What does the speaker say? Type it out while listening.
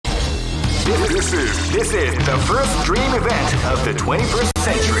This is the first dream event of the 21st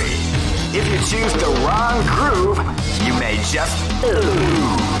century. If you choose the wrong groove, you may just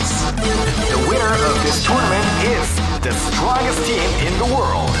lose. The winner of this tournament is the strongest team in the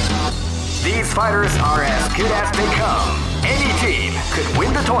world. These fighters are as good as they come. Any team could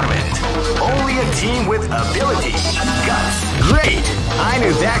win the tournament. Only a team with ability, guts. Great! I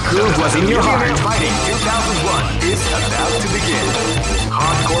knew that groove was in your heart. Fighting 2001 is about to begin.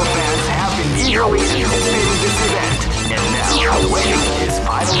 Hardcore fans have been eagerly anticipating this event, and now the waiting is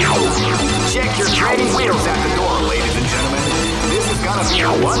finally over. Check your training wheels at the door, ladies and gentlemen. This is gonna be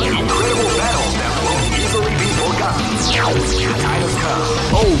one incredible battle that won't easily be forgotten. The time has come.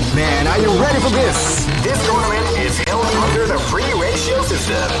 Oh man, are you ready for this? This tournament is held under the free ratio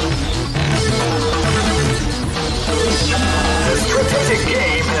system. The strategic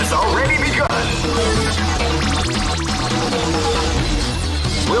game has already begun.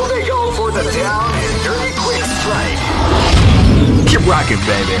 Will they go for the down and dirty quick strike? Keep rocking,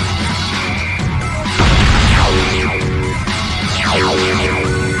 baby.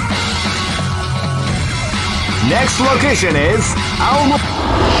 Next location is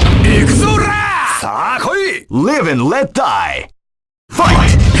Live and let die. Fight!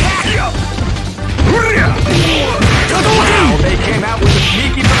 Wow, they came out with a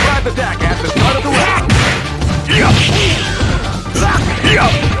sneaky surprise attack at the start of the round.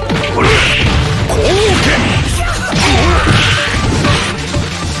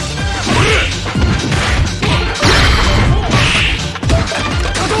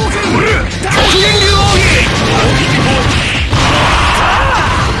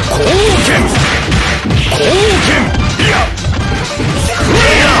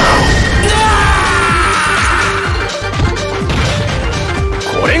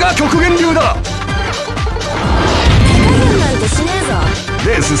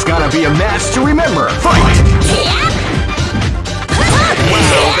 This is gonna be a match to remember. Fight! Wow,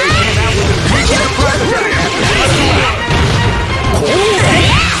 they came out with a sneaky surprise attack at the start of the round.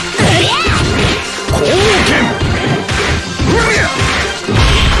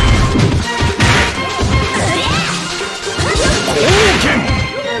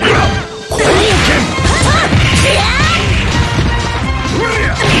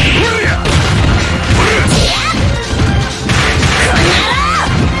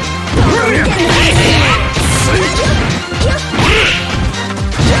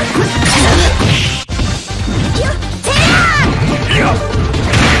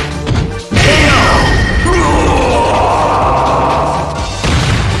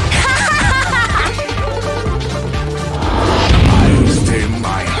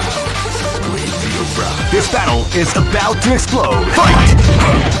 This battle is about to explode. Fight!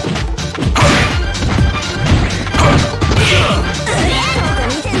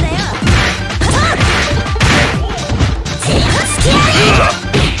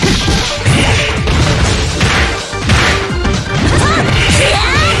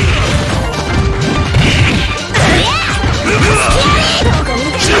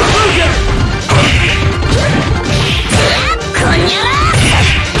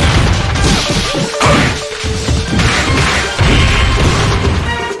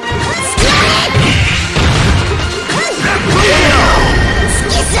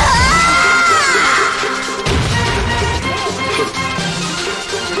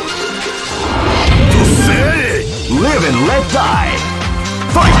 Live and let die.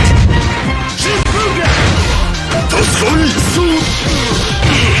 Fight!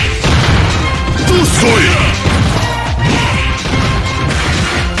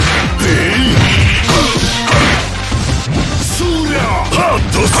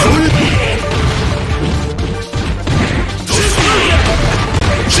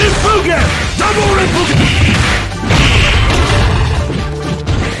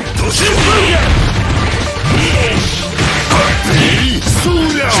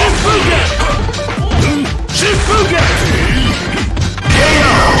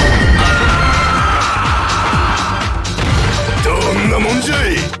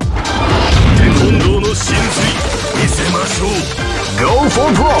 Go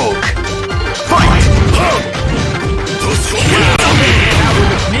for broke. Fight! Wow, they came out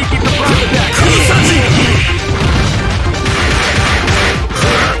with a sneaky surprise attack.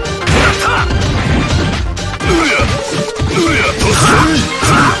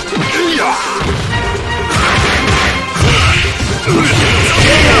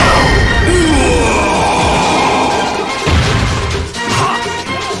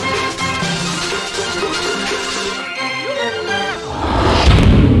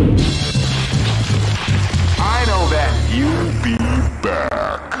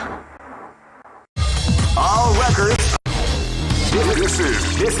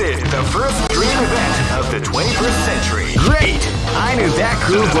 This is the first dream event of the 21st century. Great! I knew that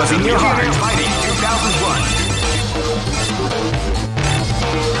groove was in your heart. Fighting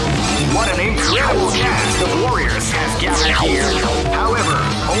 2001. What an incredible cast of warriors has gathered here. However,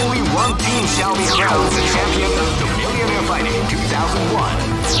 only one team shall be crowned the champion of the Millionaire Fighting 2001.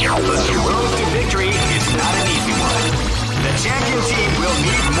 But the road to victory is not an easy one. The champion team will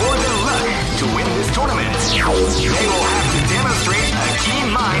need more than luck to win this tournament. They will have to demonstrate a keen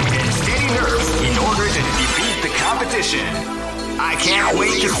mind and steady nerves in order to defeat the competition. I can't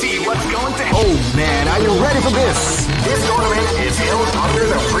wait to see what's going to happen. Oh man, are you ready for this? This tournament is held under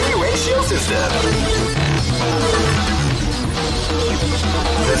the free ratio system.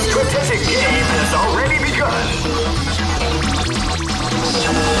 The strategic game has already begun.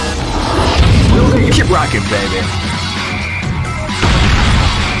 Keep rocking, baby.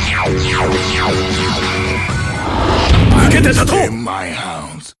 My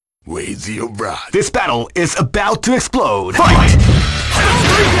hounds. Ways your bride. This battle is about to explode. Fight!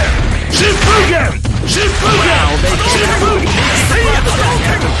 Shifugen! Shifugen! Shifugen! Stay at the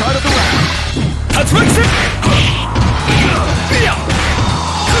start of the round. Tatsuki!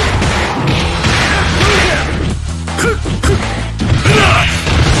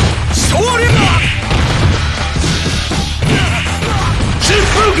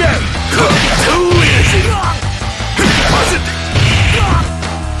 Shifugen! Too easy!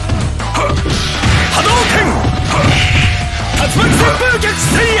 Hadouken! Tatsuki Senpugen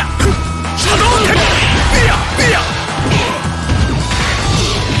Seiya! Hadouken! Bia! Bia!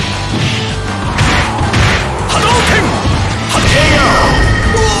 Hadouken! Hadouken!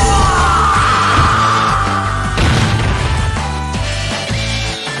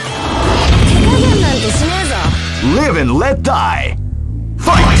 Live and let die!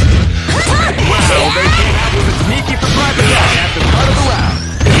 Fight! Wow, they came out with a sneaky surprise attack at the start of the round.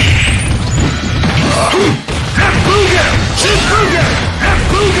 Half-Booger! Shifugen!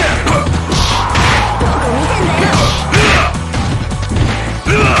 Half-Booger!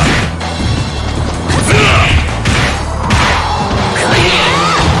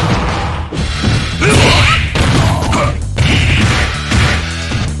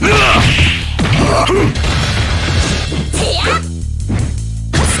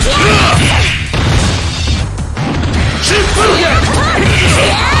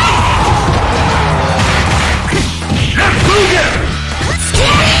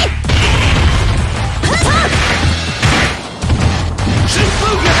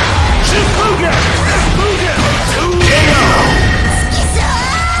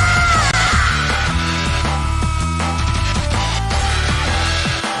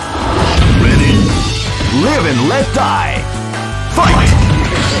 Live and let die! Fight!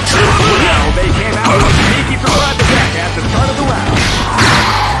 Now they came out with a sneaky surprise attack at the start of the round.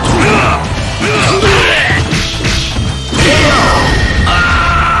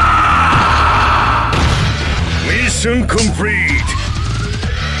 Mission complete!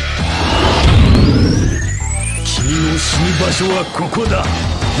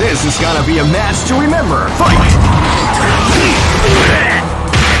 This is gonna be a match to remember! Fight!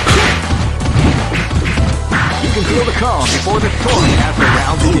 You can feel the calm before the storm as the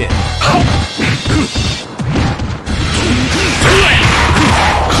round begins.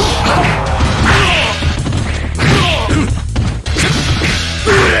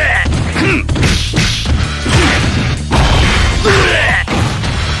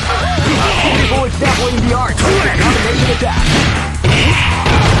 A beautiful example in the art of the combination attack.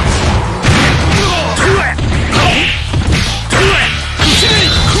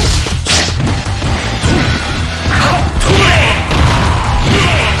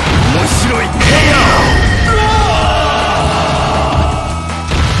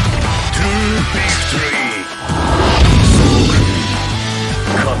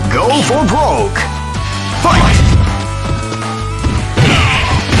 Go for broke! Fight!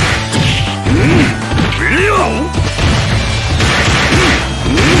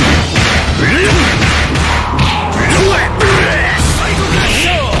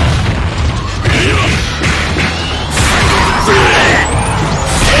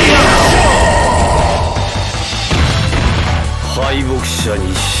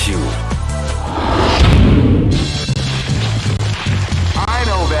 I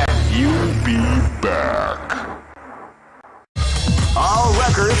know that you'll be back. All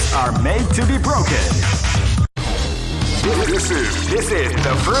records are made to be broken. This is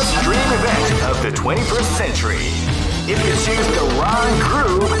the first dream event of the 21st century. If you choose the wrong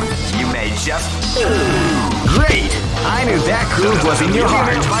groove, you may just Great! I knew that groove was in your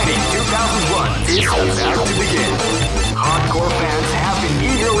heart. Fighting 2001 is about to begin. Hardcore fans have been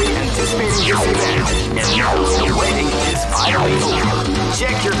eager anticipating this event, and now the waiting is finally over.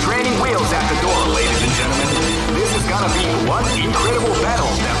 Check your training wheels at the door, ladies and gentlemen. This is gonna be one incredible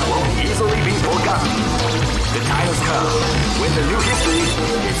battle that won't easily be forgotten. The time has come when the new history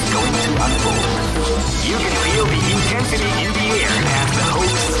is going to unfold. You can feel the intensity in the air as the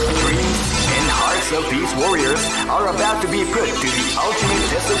hopes, dreams, and hearts of these warriors are about to be put to the ultimate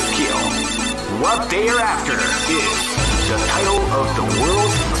test of skill. What they are after is the title of the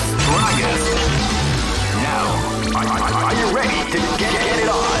world's strongest. Now, are you ready to get it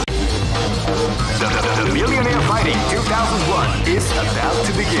on? The Millionaire Fighting 2001 is about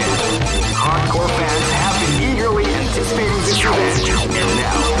to begin. Hardcore fans have been eagerly anticipating this event, and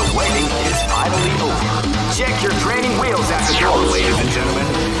now the waiting is finally over. Check your training wheels at the door, ladies and gentlemen.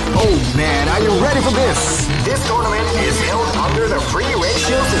 Oh man, are you ready for this? This tournament is held under the free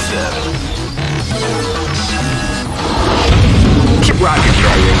ratio system. Keep rocking,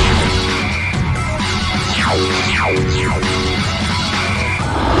 baby.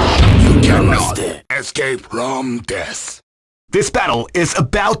 You cannot escape from death. This battle is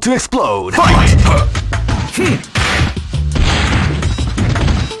about to explode. Fight!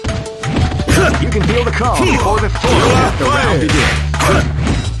 You can feel the calm before the storm as the round begins.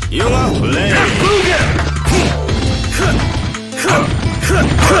 You are playing.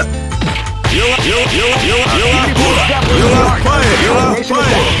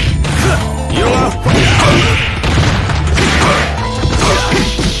 You are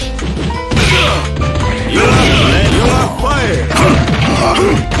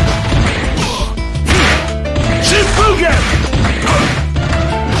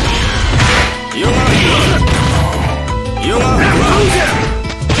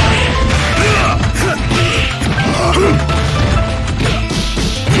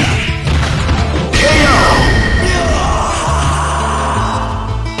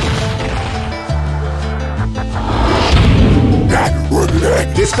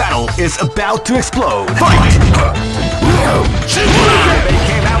This battle is about to explode. Fight! They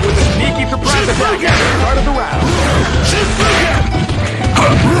came out with a sneaky surprise attack at the start of the round.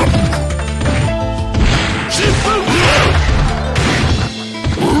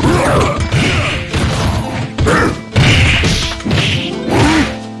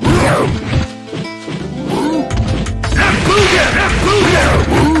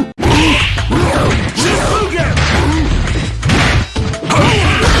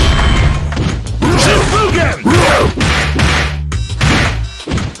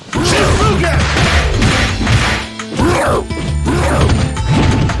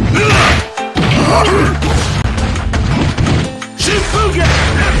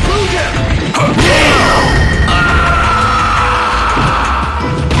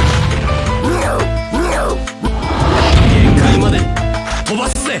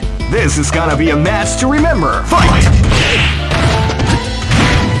 This is gonna be a match to remember. Fight!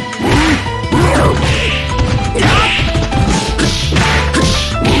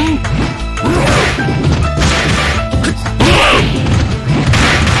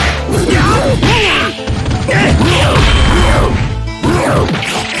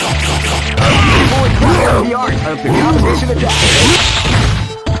 The art of the combination attack.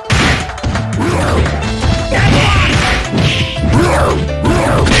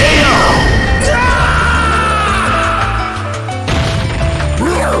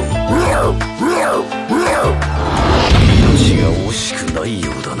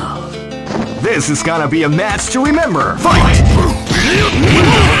 This is gonna be a match to remember. Fight!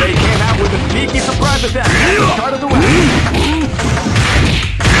 They came out with a sneaky surprise attack at the start of the round.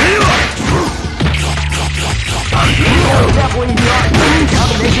 Definitely the art of the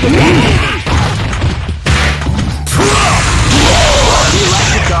combination attack.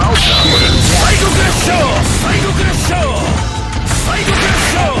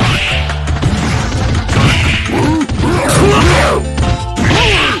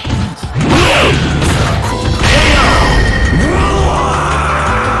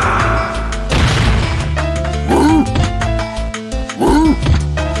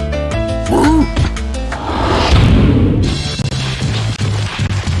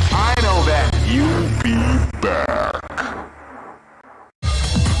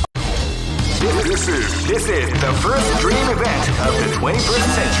 This is the first dream event of the 21st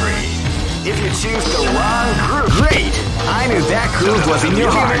century. If you choose the wrong group, great! I knew that group was in your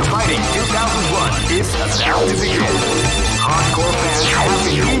heart. Fighting 2001 is about to begin. Hardcore fans have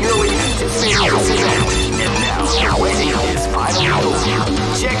been eagerly anticipating this event, and now the waiting is finally over.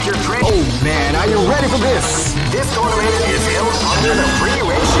 Check your training. Oh man, are you ready for this? This tournament is held under the free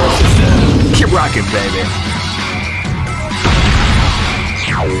ratio system. Keep rocking, baby.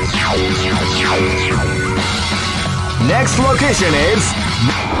 Next location is...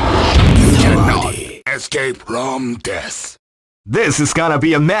 You cannot escape from death. This is gonna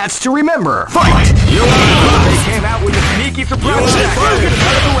be a match to remember. Fight! You are They came out with a sneaky surprise attack to get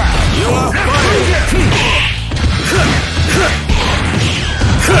out of the round. You are fired.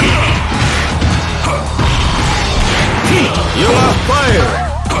 You are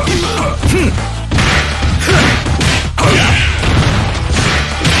fired.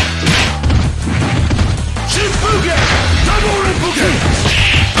 Shifuge! Double Rinpoche!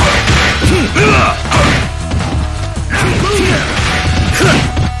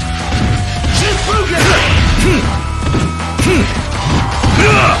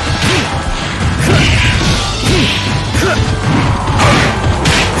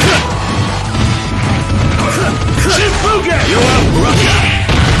 You are brother!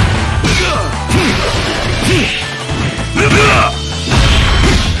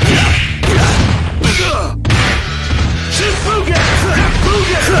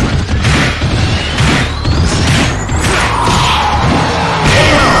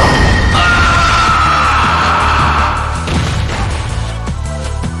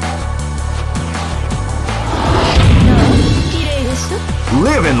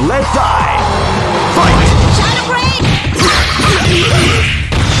 Live and let die. Fight! Shadow Brain!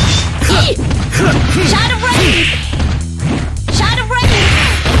 Shadow Brain! Shadow Brain!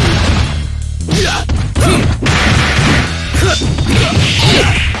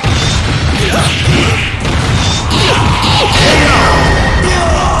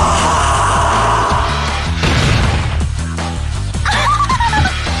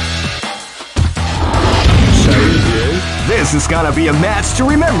 This is gonna be a match to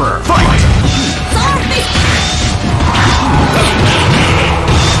remember. Fight!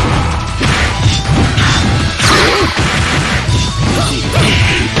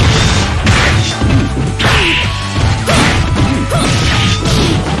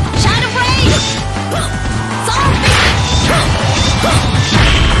 Shadow Brain!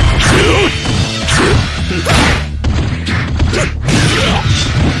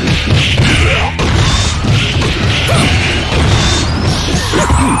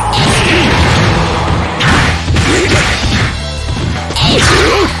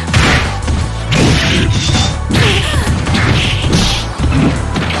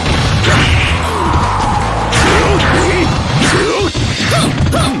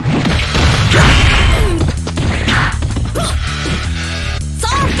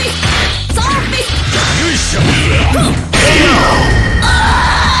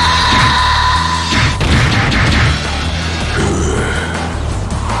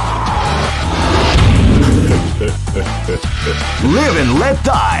 Live and let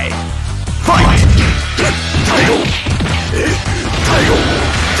die. Fight!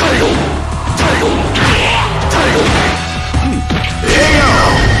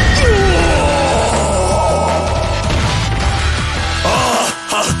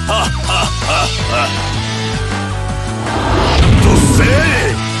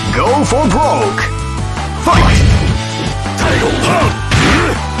 Go for broke. Fight!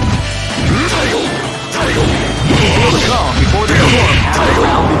 Feel the calm before the storm as the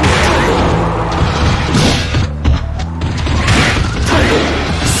round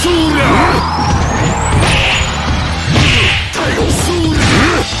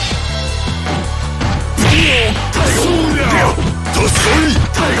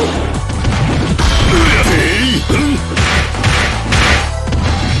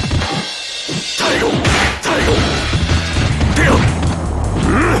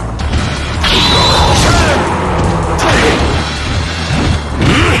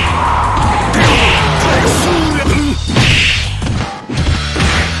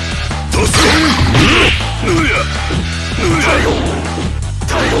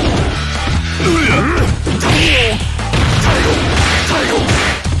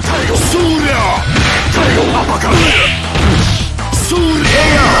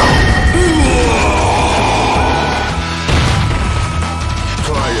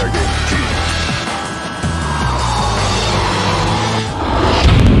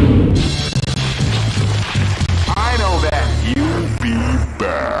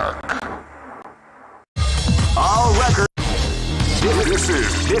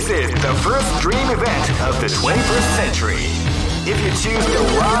This is the first dream event of the 21st century. If you choose the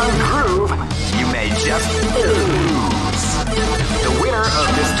wrong groove, you may just lose. The winner of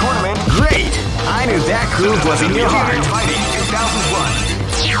this tournament... Great! I knew that groove was in your heart. Fighting 2001.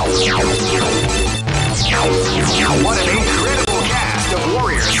 What an incredible cast of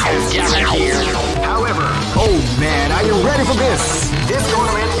warriors has gathered here. However... Oh man, I Are you ready for this? This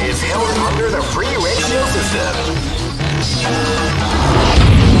tournament is held under the free ratio system.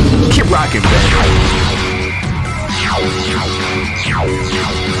 Keep rocking, baby.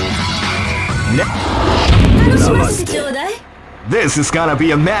 This is gonna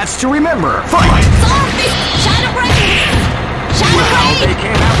be a match to remember. Fight! Shadow Blade! Shadow Wow, they Blade!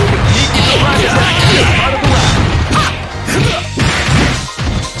 came out with a sneaky surprise attack at the start of the round.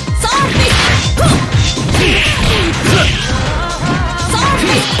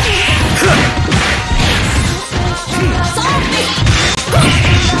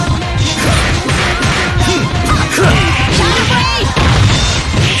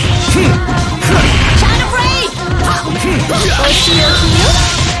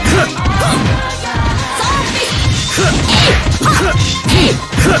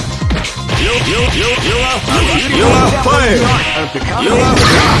 You are fire! You are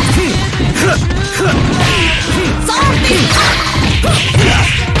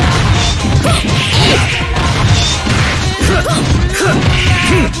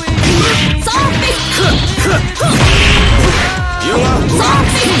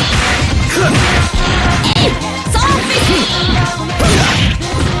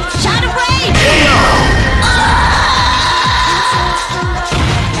Shadow Blade!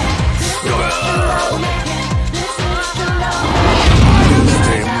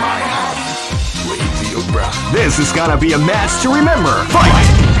 This is gonna be a match to remember. Fight!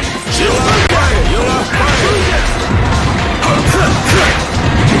 You are fire! You are fire!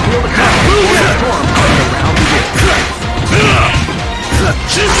 You feel the calm before the storm as the round begins.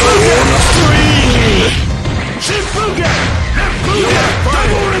 Shifuga! You are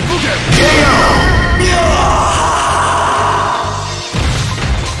fire!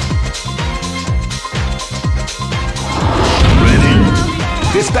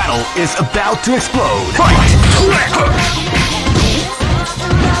 This battle is about to explode. Fight!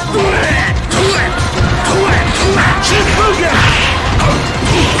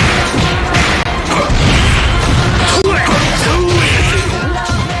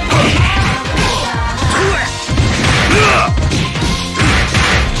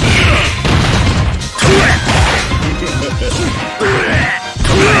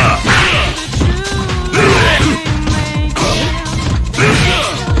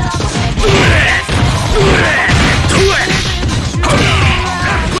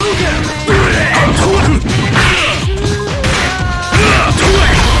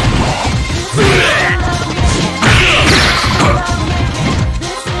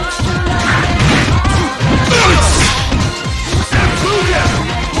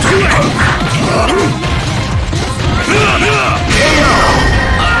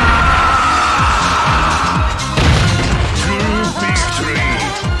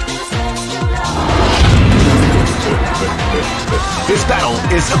 This battle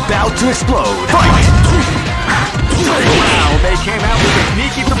is about to explode. Fight! Wow, they came out with a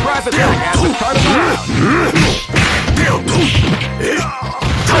sneaky surprise attack at the start of the round.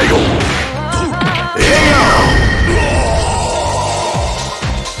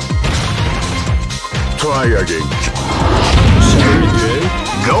 Try again.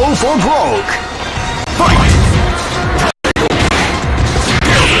 Go for broke. Fight!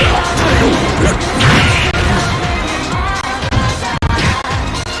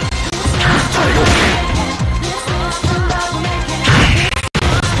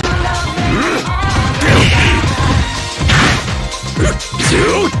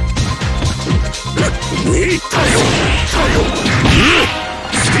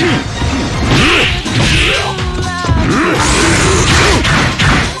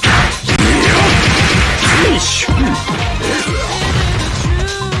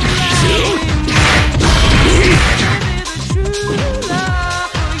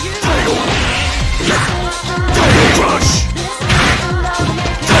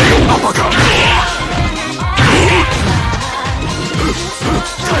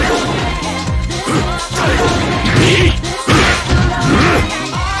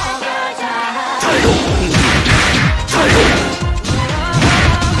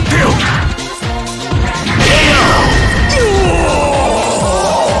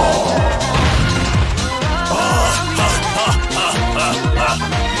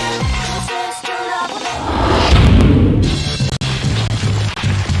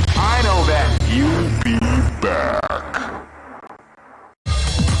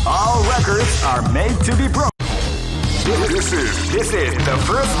 Are made to be broken. This is the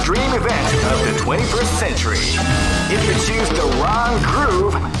first dream event of the 21st century. If you choose the wrong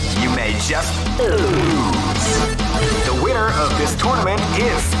groove, you may just lose. The winner of this tournament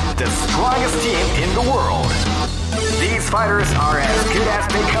is the strongest team in the world. fighters are as good as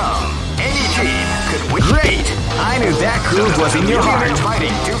they come. Any team could win. Great! I knew that groove was in your heart.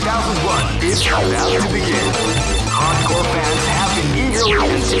 Fighting 2001 is about to begin. Hardcore fans have been eagerly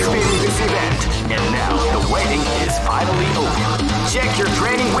anticipating this event, and now the waiting is finally over. Check your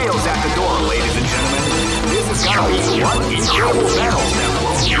training wheels at the door, ladies and gentlemen. This is gonna be one incredible battle that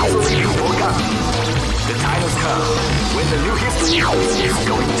won't easily be forgotten. The time has come when the new history is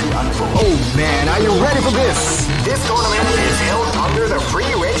going to unfold. Oh man, are you ready for this? This tournament is held under the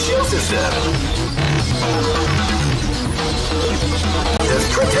free ratio system. The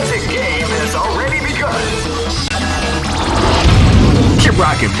strategic game has already begun. Keep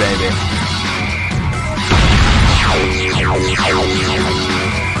rocking, baby.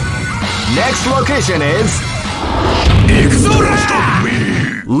 Next location is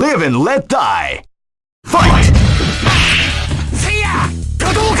Live and Let Die. Fight!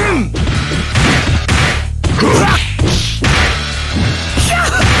 Hadouken!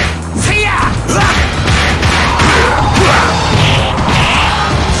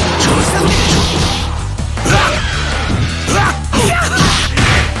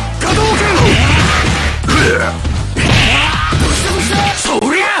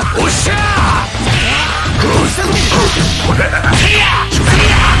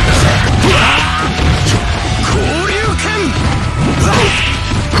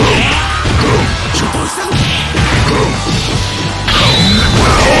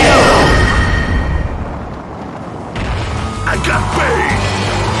 I got paid!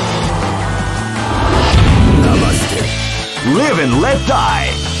 Namaste. Live and Let Die.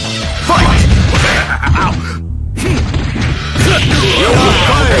 Fight! You're on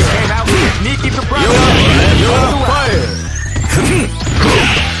fire! Came out with a sneaky surprise. You're on fire!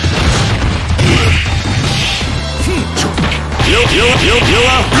 You're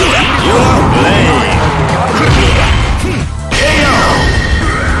playing!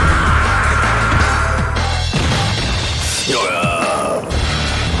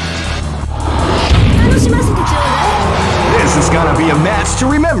 This is gonna be a match to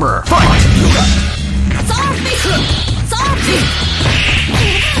remember. Fight!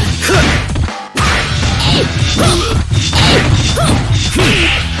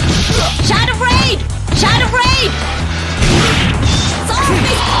 Shadow Raid! Shadow Raid! Shadow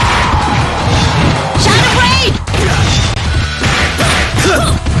Raid! Shadow Raid!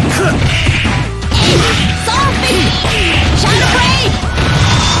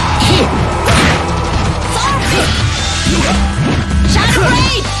 Shadow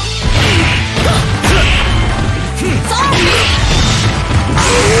Raid!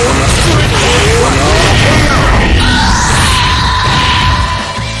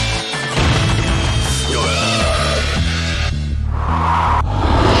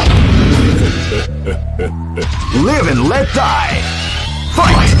 Live and Let Die.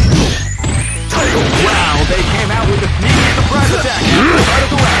 Fight! Wow, they came out with a sneaky surprise attack at the start of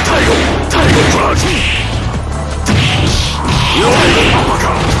the round. Tiger Crunch!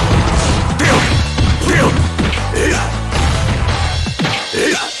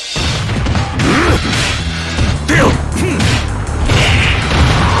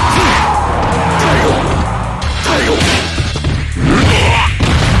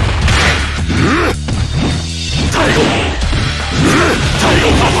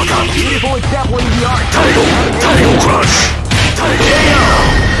 Beautiful example in the art. Tiger Crush!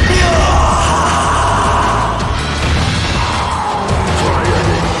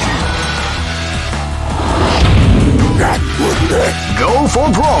 Go for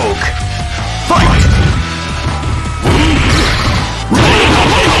broke. Fight!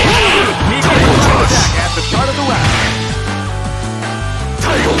 Sneaky surprise attack at the start of the round.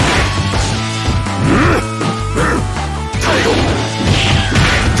 Tiger!